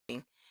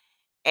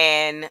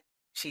And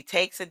she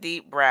takes a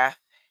deep breath,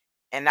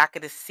 and I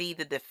could just see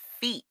the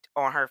defeat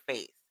on her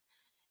face.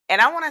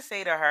 And I want to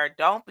say to her,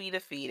 don't be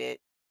defeated.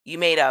 You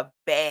made a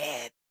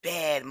bad,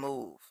 bad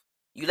move.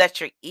 You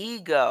let your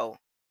ego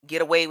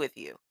get away with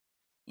you.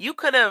 You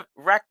could have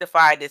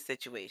rectified this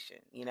situation.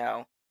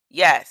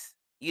 Yes,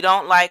 you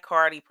don't like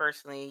Cardi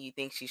personally. You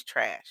think she's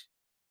trash.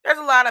 There's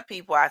a lot of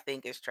people I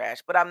think is trash,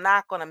 but I'm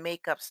not going to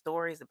make up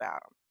stories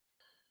about them.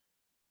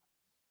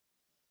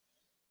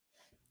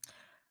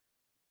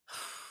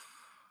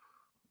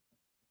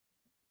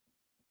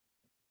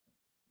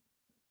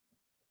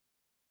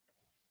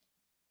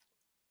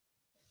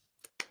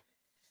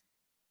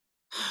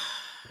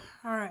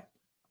 All right.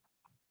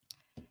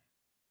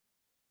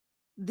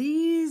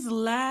 These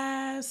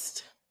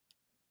last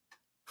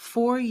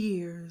 4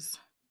 years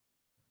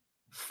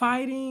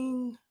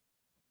fighting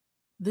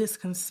this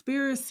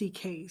conspiracy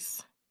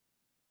case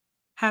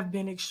have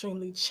been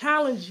extremely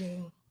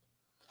challenging,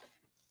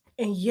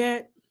 and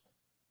yet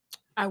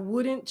I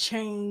wouldn't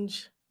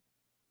change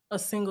a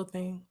single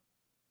thing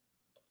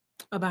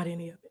about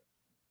any of it.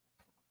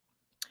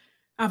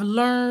 I've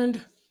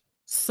learned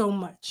so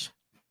much.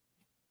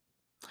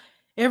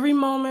 Every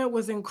moment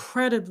was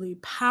incredibly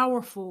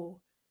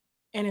powerful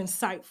and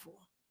insightful.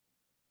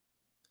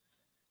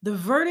 The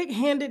verdict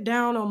handed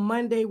down on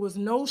Monday was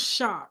no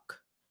shock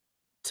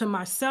to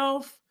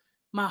myself,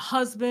 my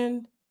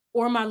husband,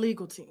 or my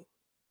legal team.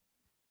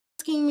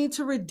 Asking me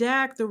to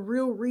redact the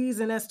real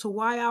reason as to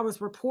why I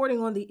was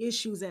reporting on the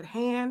issues at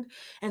hand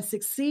and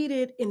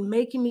succeeded in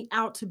making me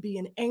out to be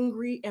an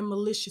angry and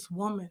malicious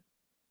woman.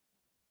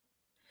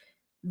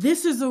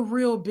 This is a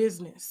real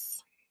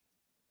business.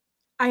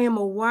 I am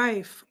a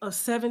wife of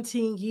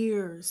 17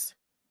 years,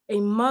 a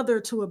mother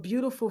to a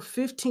beautiful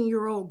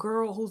 15-year-old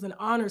girl who's an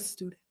honors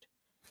student,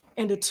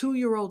 and a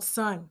 2-year-old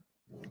son.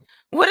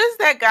 What has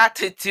that got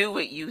to do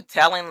with you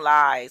telling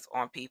lies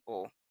on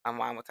people on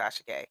Wine with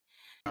Tasha K?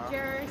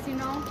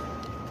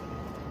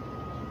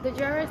 The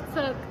jurors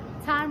took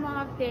time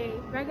off their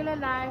regular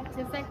life,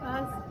 just like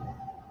us,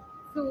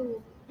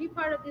 to be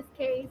part of this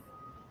case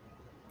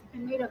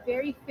and made a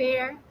very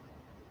fair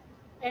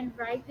and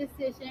right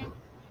decision.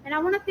 And I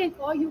want to thank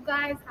all you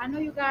guys. I know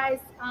you guys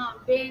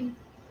been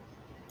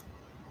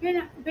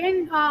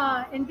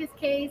in this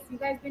case. You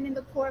guys been in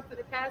the court for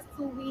the past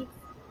 2 weeks,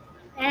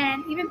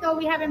 and even though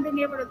we haven't been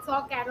able to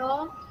talk at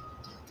all,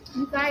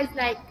 you guys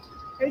like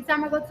every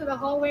time I go to the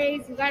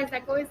hallways, you guys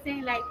like always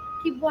saying like,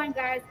 keep going,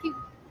 guys,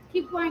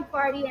 keep going,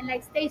 Cardi, and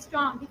like stay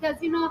strong because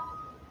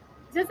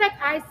just like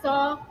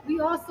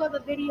we all saw the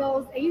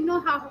videos, and you know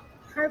how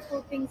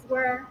hurtful things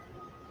were.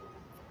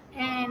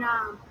 And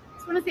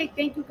just want to say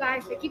thank you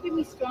guys for keeping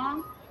me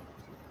strong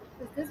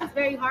because this is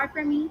very hard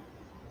for me.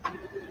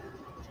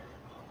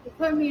 It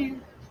put me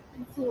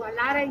into a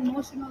lot of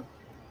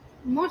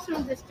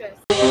emotional distress.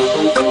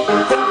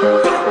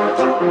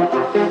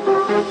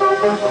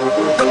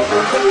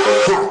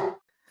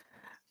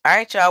 All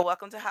right, y'all.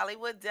 Welcome to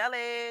Hollywood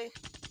Deli.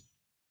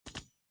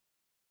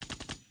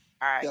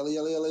 All right.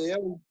 Yelly.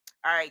 All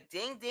right.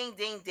 Ding, ding,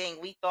 ding, ding.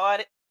 We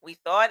thought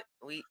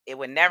it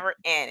would never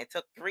end. It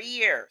took 3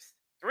 years.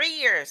 3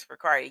 years for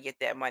Cardi to get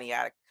that money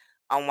out of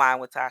on Wine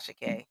with Tasha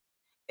K.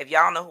 If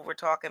y'all know who we're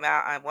talking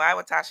about, Wine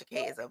with Tasha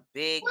K is a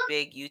big,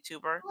 big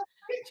YouTuber.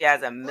 She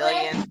has 1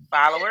 million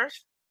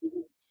followers.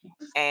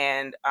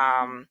 And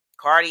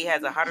Cardi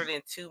has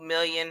 102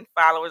 million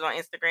followers on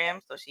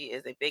Instagram. So she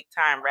is a big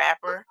time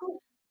rapper,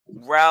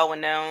 well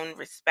known,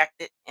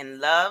 respected, and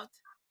loved.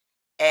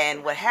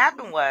 And what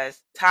happened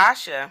was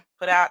Tasha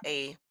put out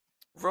a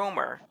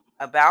rumor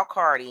about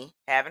Cardi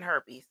having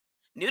herpes,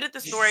 knew that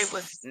the story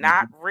was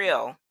not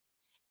real,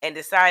 and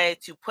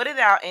decided to put it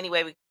out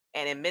anyway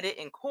and admit it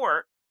in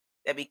court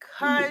that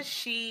because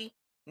she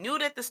knew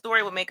that the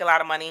story would make a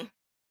lot of money,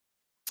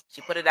 she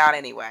put it out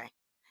anyway.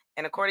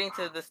 And according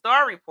to the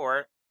Star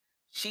Report,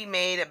 she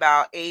made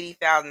about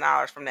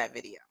 $80,000 from that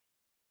video.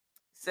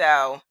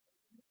 So,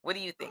 what do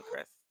you think,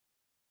 Chris?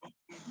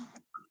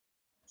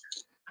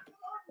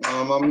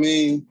 I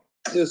mean,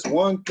 it's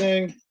one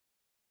thing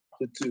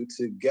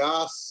to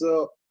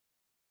gossip.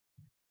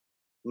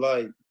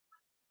 Like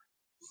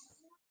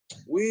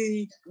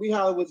we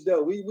Hollywood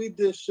though we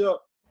dish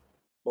up,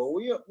 but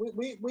we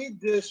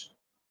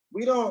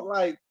don't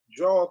like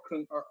draw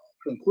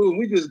conclusion.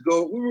 We just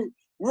go we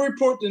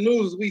report the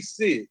news as we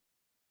see it.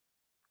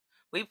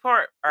 We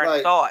report our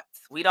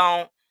thoughts. We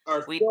don't.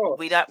 Our We're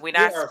thoughts.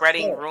 not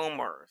spreading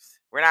rumors.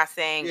 We're not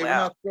saying we're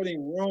not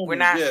spreading rumors. We're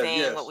not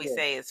saying what we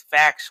say is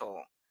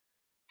factual.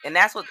 And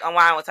that's what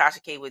Wine with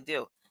Tasha K would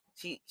do.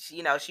 She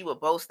she would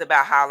boast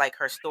about how like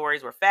her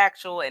stories were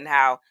factual and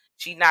how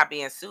she's not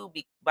being sued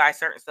by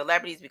certain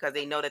celebrities because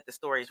they know that the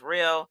story is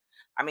real.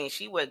 I mean,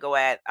 she would go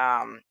at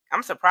I'm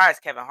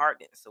surprised Kevin Hart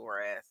didn't sue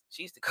her ass.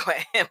 She used to go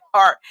at him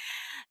hard.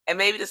 And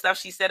maybe the stuff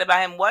she said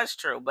about him was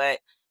true, but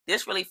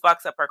this really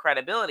fucks up her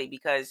credibility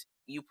because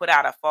you put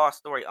out a false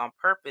story on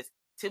purpose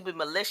to be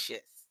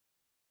malicious.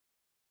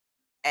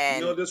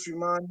 And this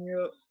reminds me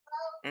of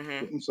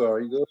I'm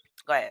sorry, go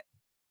ahead.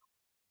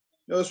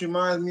 This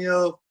reminds me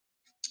of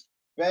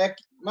back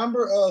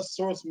remember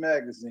Source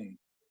magazine?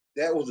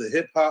 That was a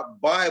hip hop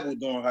Bible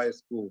during high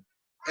school.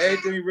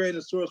 Everything we read in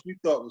the Source we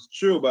thought was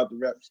true about the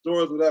rap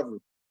stores, whatever.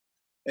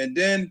 And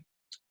then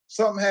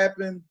something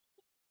happened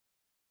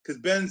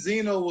because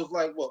Benzino was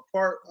like what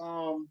part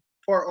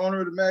owner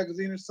of the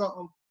magazine or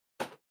something.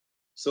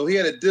 So he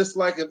had a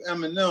dislike of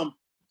Eminem.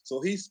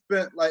 So he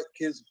spent like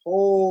he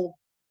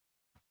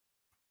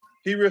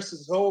risked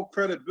his whole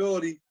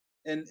credibility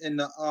in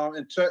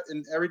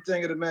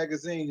everything of the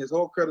magazine, his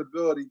whole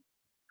credibility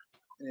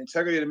and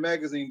integrity of the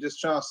magazine, just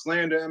trying to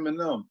slander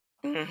Eminem.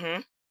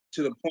 Mm-hmm.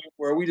 To the point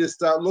where we just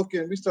stopped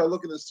looking. We started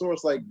looking at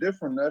Source like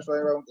different. That's why I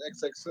wrote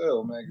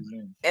XXL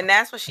magazine. And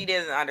that's what she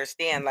doesn't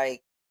understand.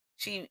 Like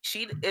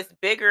it's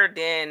bigger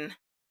than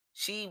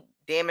she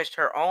damaged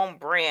her own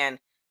brand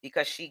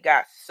because she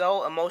got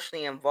so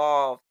emotionally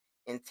involved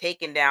in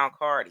taking down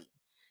Cardi.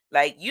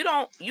 Like you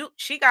don't you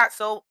she got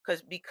so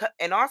because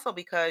and also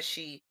because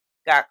she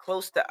got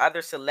close to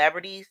other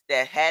celebrities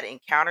that had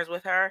encounters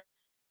with her,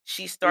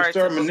 she They started to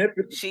started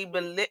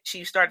manipulating.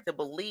 she started to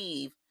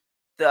believe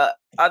the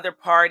other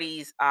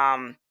party's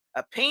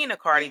opinion of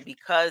Cardi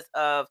because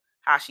of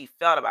how she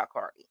felt about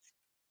Cardi.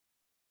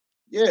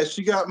 Yeah,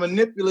 she got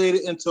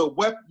manipulated into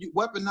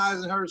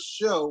weaponizing her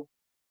show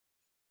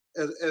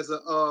as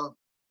a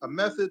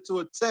method to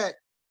attack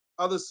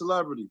other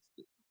celebrities.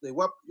 She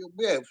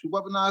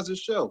weaponized the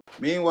show.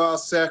 Meanwhile,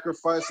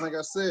 sacrificing, like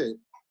I said,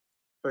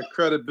 her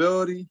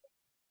credibility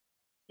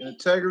and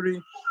integrity.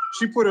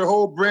 She put her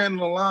whole brand on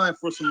the line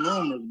for some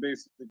rumors,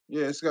 basically.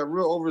 Yeah, she got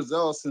real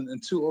overzealous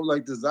and too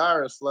like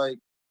desirous, like.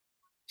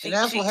 And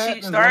that's what She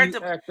happens when started you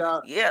to act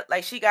out. yeah,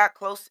 like she got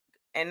close,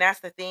 and that's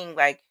the thing.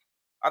 Like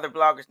other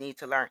bloggers need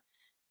to learn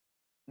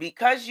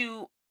because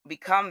you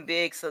become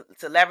big. So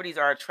celebrities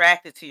are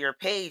attracted to your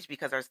page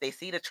because they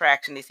see the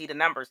traction, they see the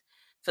numbers,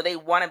 so they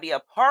want to be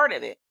a part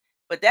of it.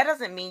 But that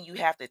doesn't mean you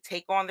have to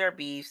take on their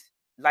beefs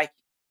like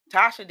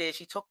Tasha did.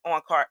 She took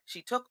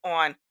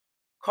on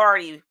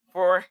Cardi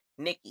for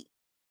Nicki.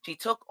 She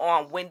took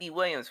on Wendy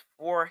Williams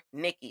for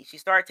Nicki. She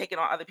started taking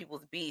on other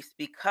people's beefs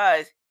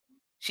because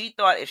she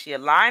thought if she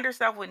aligned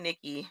herself with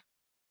Nicki,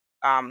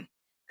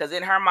 because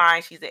in her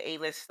mind she's an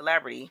A-list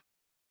celebrity,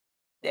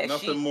 that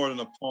Nothing more than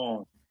a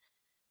pawn.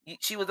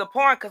 she was a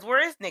pawn. Because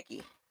where is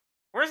Nicki?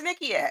 Where's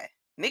Nicki at?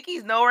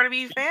 Nicki's nowhere to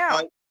be Fight,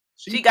 found.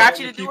 she She got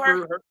fighting you to to do keep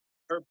her.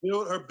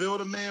 her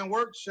build a man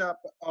workshop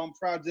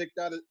project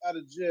out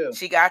of jail.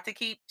 She got to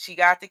keep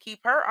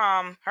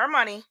her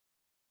money.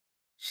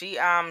 She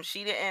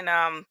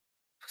didn't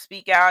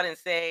speak out and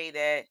say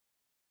that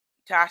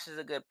Tasha's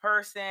a good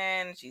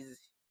person. She's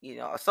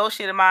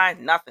associate of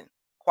mine. Nothing.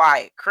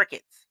 Quiet.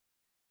 Crickets.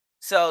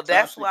 So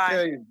that's Tasha why.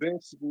 K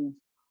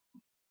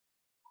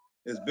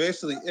is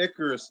basically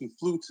Icarus who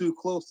flew too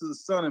close to the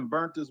sun and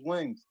burnt his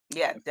wings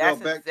Yeah, and fell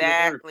that's back to the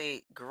earth.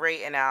 exactly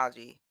great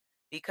analogy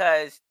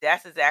because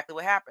that's exactly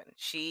what happened.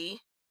 She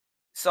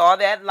saw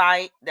that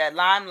light, that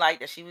limelight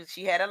that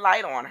she had a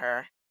light on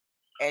her,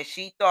 and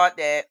she thought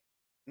that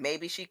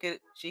maybe she could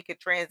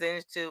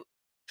transcend to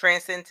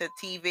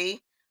TV.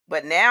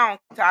 But now,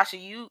 Tasha,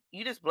 you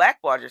just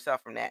blackballed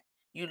yourself from that.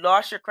 You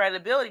lost your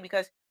credibility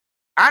because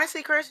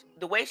honestly, Chris,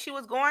 the way she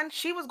was going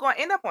to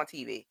end up on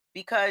TV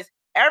because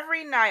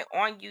every night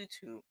on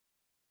YouTube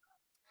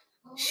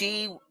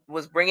she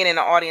was bringing in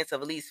an audience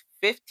of at least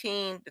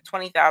 15 to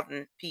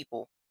 20,000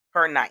 people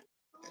per night.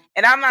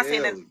 And I'm not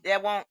saying that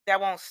Daily.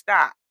 that won't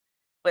stop,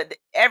 but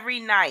every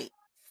night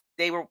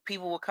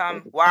people would But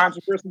come the watch,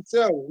 controversy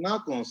itself is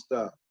not going to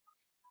stop.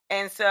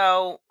 and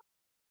so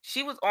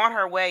she was on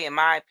her way, in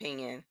my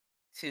opinion,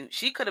 to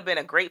she could have been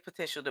a great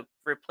potential to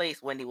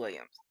replace Wendy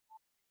Williams.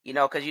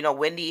 Because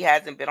Wendy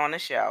hasn't been on the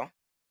show,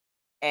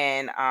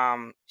 and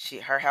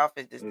her health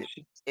is just Yeah,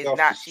 she is lost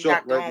the not she's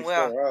stroke not right doing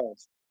well. before her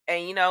eyes.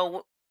 And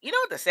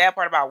what the sad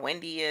part about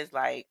Wendy is,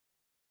 like,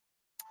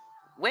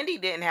 Wendy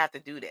didn't have to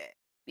do that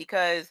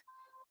because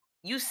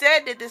you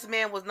said that this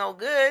man was no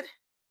good.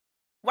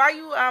 Why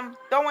you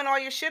throwing all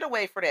your shit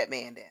away for that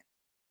man then?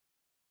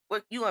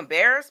 What, you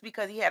embarrassed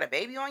because he had a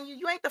baby on you?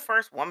 You ain't the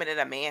first woman that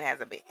a man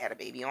had a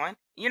baby on.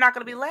 You're not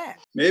gonna be last.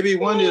 Maybe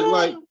Wendy is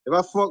like, if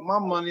I fuck my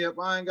money up,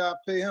 I ain't got to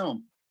pay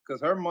him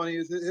because her money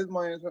is his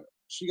money.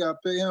 She got to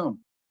pay him.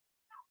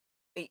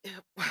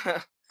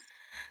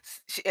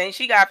 And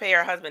she got to pay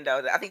her husband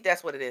though. I think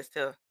that's what it is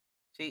too.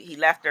 He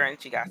left her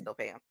and she got to still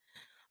pay him.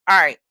 All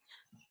right.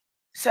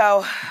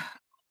 So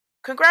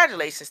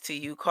congratulations to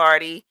you,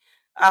 Cardi.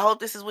 I hope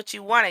this is what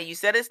you wanted. You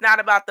said it's not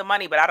about the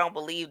money, but I don't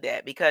believe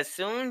that because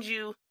soon as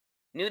you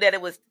knew that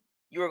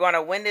you were going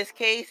to win this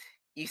case,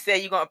 you said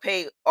you're going to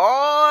pay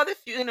all the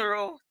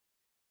funerals,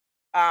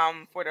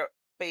 for the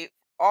pay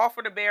all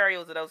for the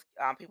burials of those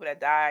people that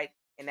died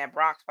in that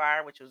Bronx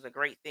fire, which was a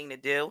great thing to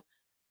do.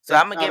 So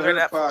That's I'm gonna out give of it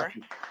her up for her.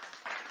 pocket.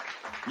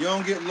 You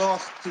don't get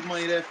lost to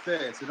money that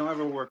fast. It don't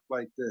ever work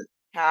like that.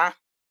 Huh?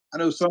 I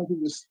know some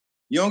people.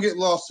 You don't get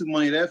lost to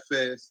money that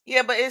fast.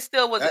 Yeah, but it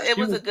still was That, it she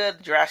was was a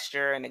good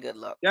gesture and a good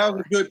look that for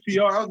was her. a good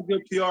PR. That was a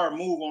good PR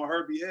move on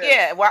her behalf,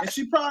 Yeah, and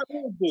she probably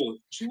will do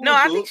it. She no, will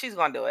I do think it. she's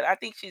gonna do it. I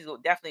think she's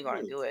definitely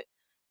gonna Yeah. do it.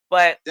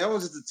 But That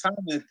was just a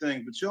timing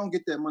thing, but you don't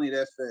get that money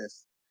that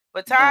fast.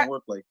 but It Todd, don't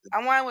work like that.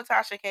 I'm one with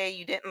Tasha K.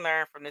 You didn't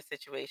learn from this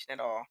situation at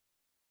all.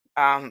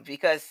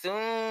 Because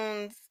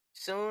soon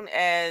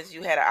as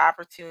you had an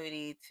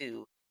opportunity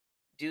to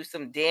do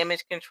some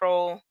damage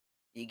control,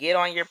 you get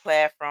on your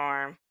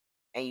platform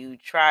and you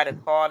try to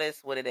call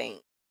this what it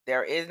ain't.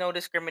 There is no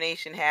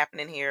discrimination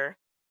happening here.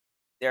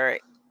 There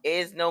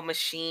is no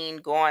machine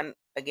going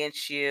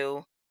against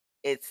you.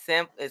 It's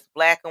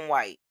black and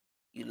white.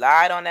 You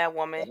lied on that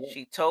woman.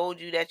 She told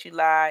you that you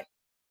lied.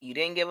 You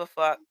didn't give a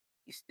fuck.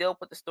 You still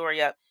put the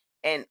story up.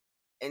 And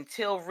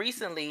until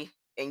recently,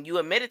 and you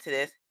admitted to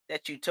this,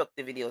 that you took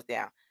the videos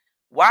down.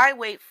 Why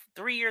wait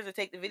 3 years to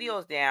take the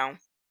videos down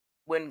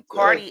when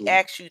Cardi Exactly.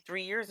 asked you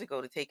 3 years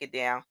ago to take it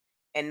down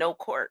and no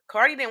court?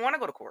 Cardi didn't want to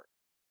go to court.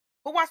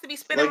 Who wants to be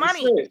spending Like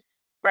you money said,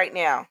 right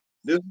now?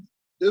 this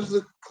this is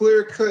a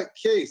clear cut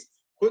case.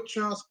 Quit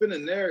trying to spin a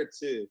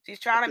narrative, She's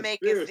a trying to make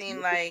it conspiracy. seem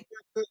It's a like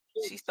clear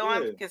cut she's case.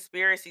 throwing Yeah.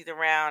 conspiracies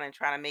around and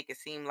trying to make it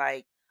seem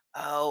like,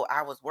 oh,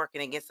 I was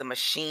working against a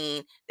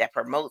machine that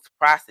promotes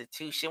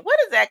prostitution. What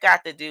does that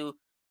got to do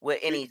with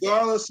anything?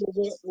 Regardless of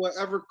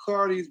whatever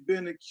Cardi's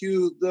been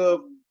accused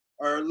of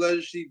or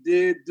alleged she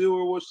did do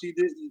or what she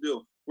didn't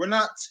do. We're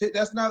not,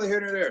 that's neither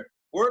here nor there.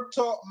 We're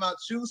talking about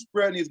you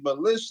spreading these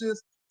malicious,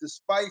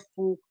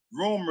 despiteful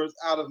rumors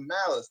out of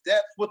malice.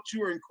 That's what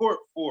you're in court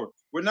for.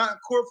 We're not in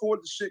court for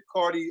what the shit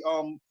Cardi,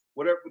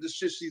 whatever the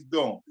shit she's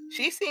doing.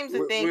 She seems to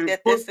We're think in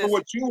that court this for is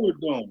what you were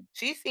doing.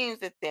 she seems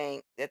to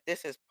think that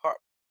this is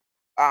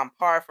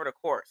par for the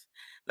course.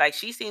 Like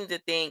she seems to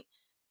think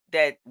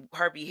that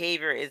her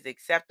behavior is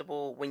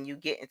acceptable when you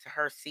get into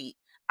her seat.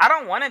 I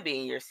don't want to be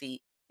in your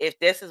seat if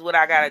this is what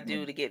I got to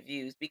do to get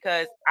views,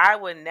 because I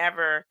would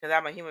never, because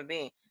I'm a human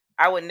being,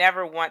 I would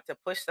never want to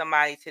push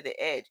somebody to the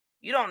edge.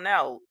 You don't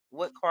know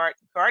what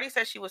Cardi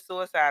said she was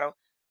suicidal.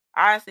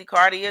 Honestly,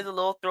 Cardi is a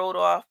little thrown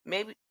off.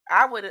 Maybe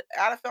I'd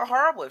have felt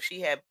horrible if she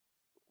had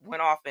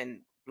went off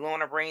and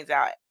blown her brains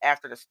out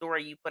after the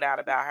story you put out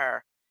about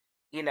her.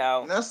 You And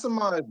know, that's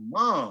somebody's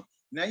mom.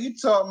 Now you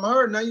talking about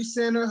her. Now you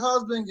saying her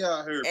husband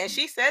got and herpes.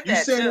 she said You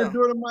that saying her too.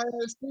 daughter might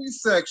have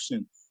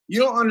C-section.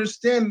 You She don't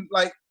understand,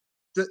 like,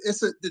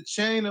 the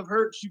chain of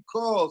hurts you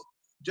cause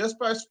just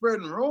by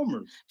spreading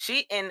rumors.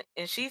 she and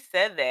she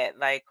said that,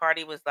 like,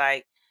 Cardi was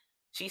like,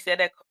 she said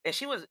that,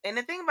 and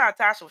the thing about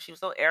Tasha was she was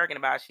so arrogant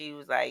about it. She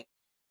was like,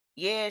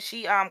 yeah,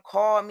 she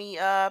called me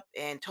up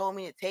and told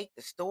me to take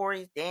the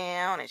stories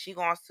down and she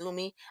gonna sue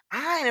me.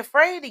 I ain't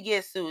afraid to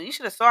get sued. You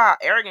should have saw how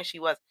arrogant she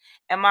was.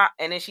 And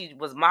then she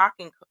was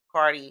mocking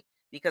Cardi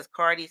because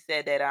Cardi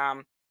said that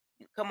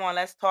come on,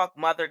 let's talk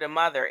mother to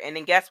mother. And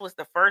then guess what's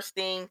the first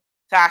thing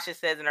Tasha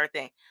says in her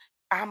thing?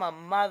 I'm a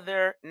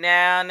mother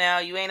now. Now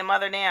you ain't a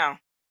mother now.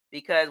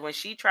 Because when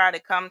she tried to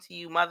come to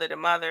you mother to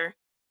mother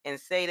and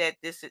say that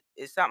this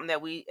is something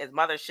that we as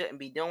mothers shouldn't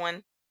be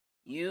doing,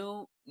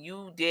 you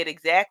did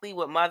exactly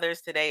what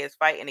mothers today is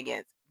fighting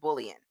against: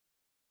 bullying.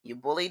 You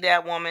bullied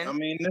that I woman.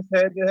 mean, this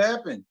had to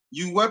happen.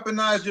 You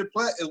weaponize your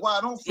plat. Is why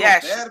I don't feel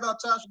Yes. bad about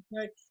Tasha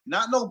K.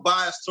 Not no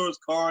bias towards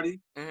Cardi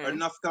or Hmm.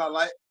 nothing.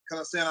 Kind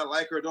of saying I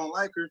like her or don't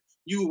like her.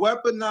 You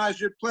weaponize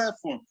your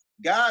platform.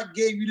 God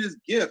gave you this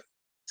gift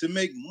to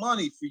make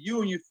money for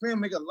you and your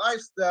family, make a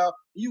lifestyle.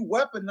 You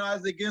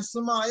weaponize it against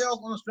somebody else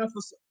on the strength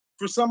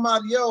for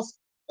somebody else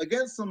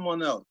against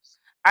someone else.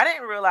 I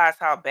didn't realize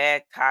how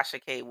bad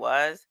Tasha K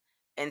was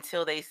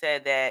until they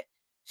said that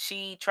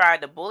she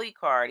tried to bully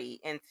Cardi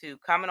into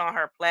coming on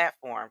her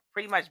platform,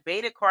 pretty much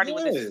baited Cardi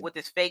with Yeah.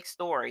 this fake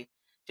story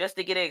just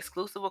to get an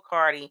exclusive with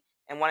Cardi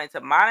and wanted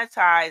to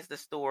monetize the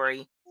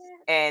story.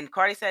 And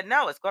Cardi said,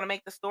 "No, it's going to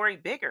make the story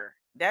bigger.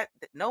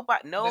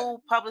 Nobody, That,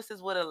 no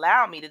publicist would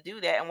allow me to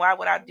do that. And why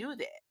would I do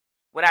that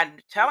when I'm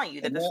telling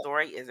you that and the that,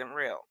 story isn't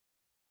real?"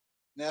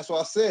 that's why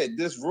I said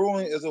this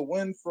ruling is a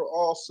win for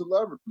all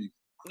celebrities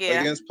Yeah,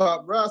 against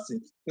paparazzi.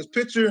 Because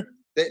picture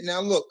that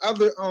now. Look,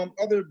 other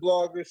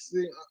bloggers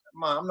see.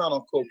 I'm not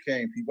on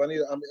cocaine, people. I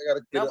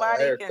gotta get a nobody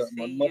can haircut.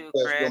 My see you,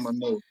 mustache go on Chris. my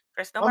nose.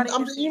 Chris, nobody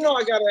can see You know, you.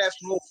 I gotta ask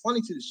a little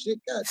funny to the shit.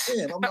 God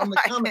damn, I'm the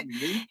comic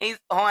relief. He's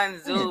on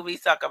Man. Zoom.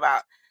 He's talking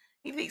about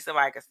he thinks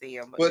somebody can see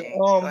him, but But man,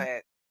 go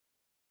ahead.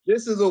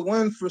 this is a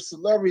win for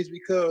celebrities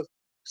because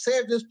say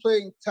if this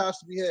played in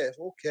Tasha's behalf,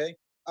 okay,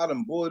 I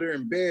done bullied her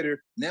and baited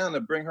her. Now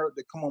to bring her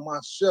to come on my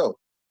show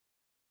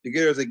to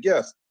get her as a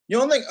guest. You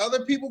don't think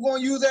other people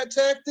gonna use that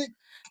tactic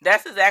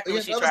That's exactly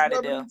what against she other tried to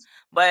do. celebrities?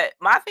 But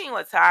my thing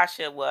with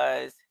Tasha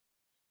was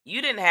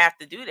you didn't have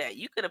to do that.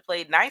 You could have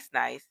played nice,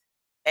 nice,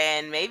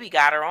 and maybe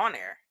got her on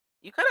there.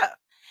 You could have.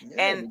 Yeah,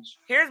 And but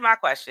here's my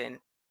question.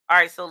 All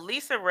right, so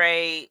Lisa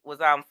Ray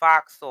was on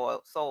Fox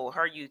Soul,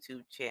 her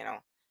YouTube channel,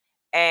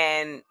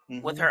 and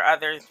with mm-hmm. her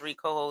other three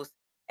co-hosts,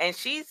 and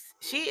she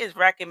is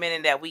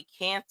recommending that we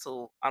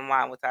cancel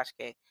Unwind with Tasha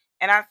K.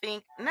 And I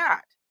think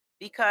not,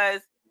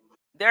 because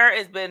there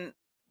has been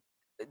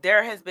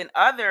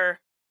other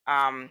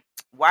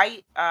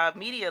white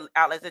media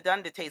outlets that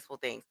done distasteful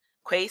things.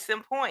 Case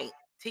in point,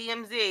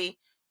 TMZ,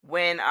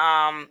 when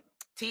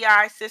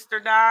Ti's sister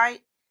died,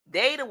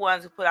 they the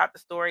ones who put out the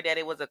story that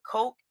it was a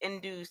coke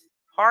induced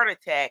heart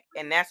attack,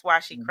 and that's why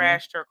she Mm-hmm.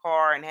 crashed her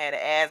car and had an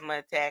asthma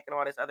attack and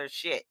all this other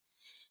shit.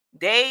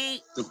 They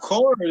The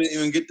coroner didn't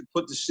even get to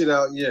put the shit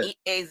out yet.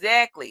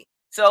 exactly.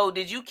 So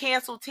did you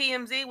cancel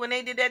TMZ when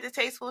they did that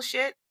distasteful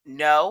shit?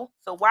 No.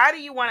 So why do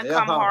you want to They ha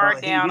come ha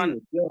hard down he on,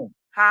 with them.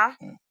 huh?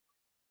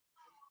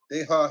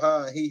 They ha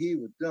ha he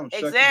with them.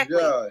 Shuck and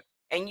Exactly. jive.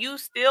 And you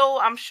still,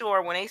 I'm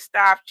sure, when they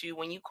stopped you,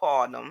 when you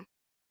called them,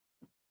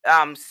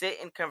 sit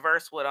and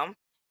converse with them.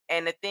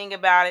 And the thing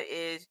about it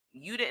is,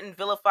 you didn't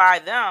vilify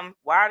them.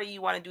 Why do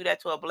you want to do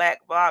that to a black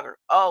blogger?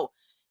 Oh,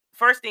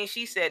 first thing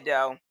she said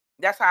though,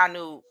 that's how I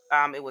knew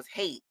it was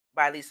hate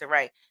by Lisa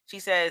Ray. She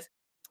says,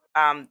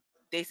 um,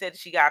 they said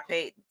she got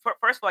paid.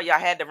 First of all, y'all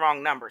had the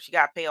wrong number. She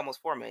got paid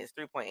almost 4 million. It's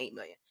 3.8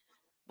 million.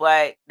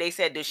 But they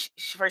said,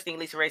 first thing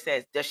Lisa Ray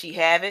says, does she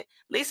have it?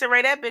 Lisa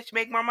Ray, that bitch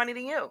make more money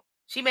than you.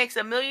 She makes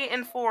 1.4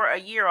 million a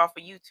year off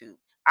of YouTube.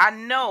 I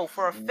know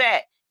for a Mm-hmm.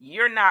 fact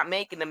you're not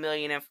making 1.4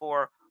 million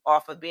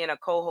off of being a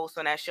co-host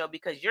on that show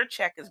because your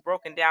check is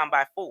broken down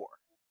by four.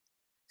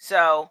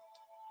 So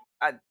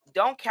uh,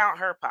 don't count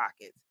her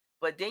pockets.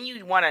 But then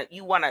you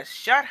wanna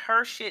shut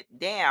her shit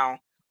down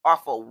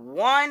off of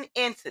one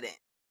incident.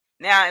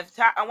 Now, if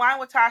why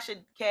would Tasha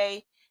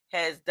K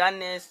has done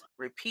this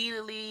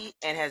repeatedly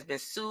and has been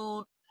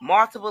sued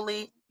multiple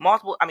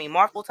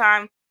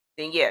times,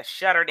 then yeah,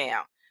 shut her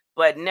down.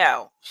 But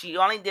no, she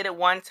only did it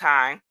one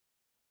time,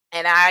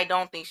 and I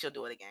don't think she'll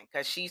do it again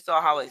because she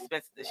saw how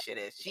expensive this shit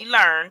is. She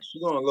learned. She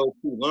gonna low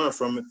key learn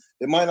from it.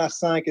 It might not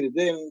sound like it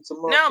today and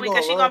tomorrow. No, She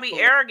because gonna she's learn gonna be from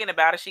it. arrogant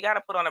about it. She got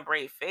to put on a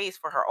brave face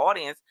for her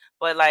audience.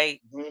 But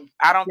like, Mm-hmm.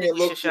 I You don't think can't we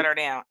should look. shut her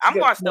down. She I'm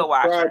got gonna too much still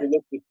watch pride her. to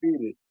look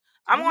defeated.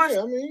 I'm gonna.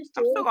 Yeah, I mean,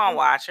 I'm still gonna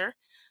watch her.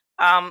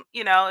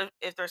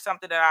 If there's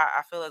something that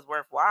I feel is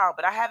worthwhile,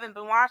 but I haven't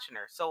been watching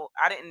her, so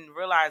I didn't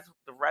realize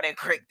the Reddit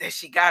creek that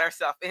she got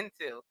herself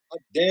into. I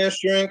damn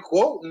sure ain't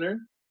quoting her.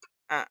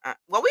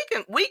 Well,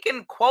 we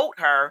can quote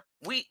her.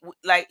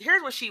 Like,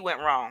 here's where she went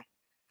wrong.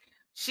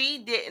 She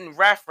didn't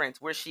reference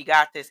where she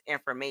got this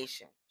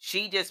information.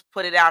 She just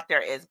put it out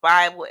there as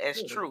Bible,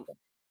 as truth.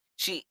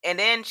 She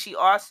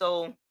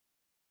also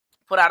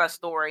put out a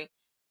story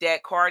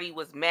that Cardi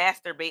was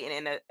masturbating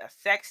in a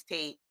sex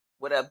tape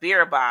with a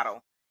beer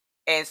bottle.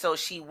 And so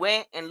she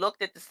went and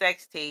looked at the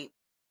sex tape,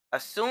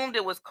 assumed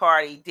it was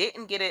Cardi,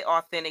 didn't get it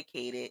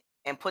authenticated,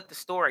 and put the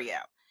story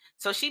out.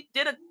 So she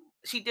did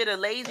a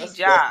lazy That's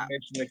job.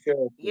 defamation of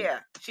character. Yeah,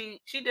 she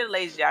did a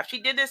lazy job. She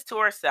did this to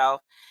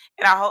herself,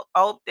 and I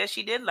hope that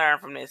she did learn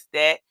from this.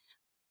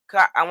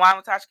 And why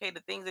with Tasha K,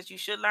 the things that you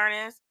should learn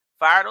is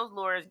fire those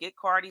lawyers, get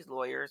Cardi's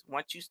lawyers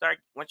once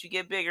you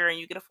get bigger and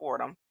you can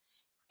afford them,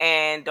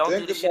 and don't do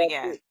Think this shit about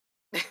again.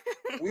 this.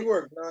 We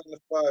work 9 to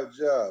 5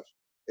 jobs.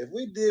 If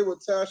we did what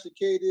Tasha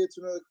K did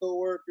to another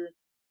coworker,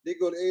 they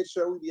go to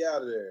HR, we'd be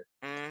out of there.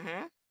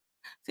 hmm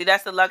See,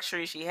 that's the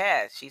luxury she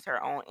has. She's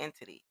her own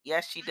entity.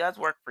 Yes, she does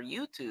work for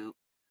YouTube,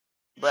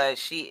 but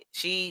she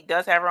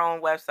does have her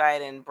own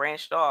website and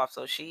branched off.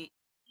 So she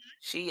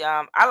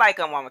I like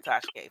Mama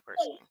Tasha K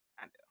personally.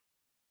 I do.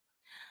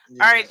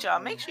 All Yeah. right, y'all.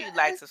 Make sure you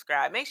like,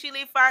 subscribe. Make sure you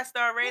leave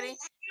 5-star rating,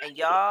 and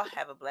y'all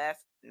have a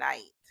blessed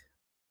night.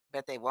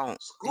 Bet they won't do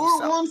Score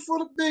something. one for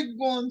the big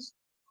ones.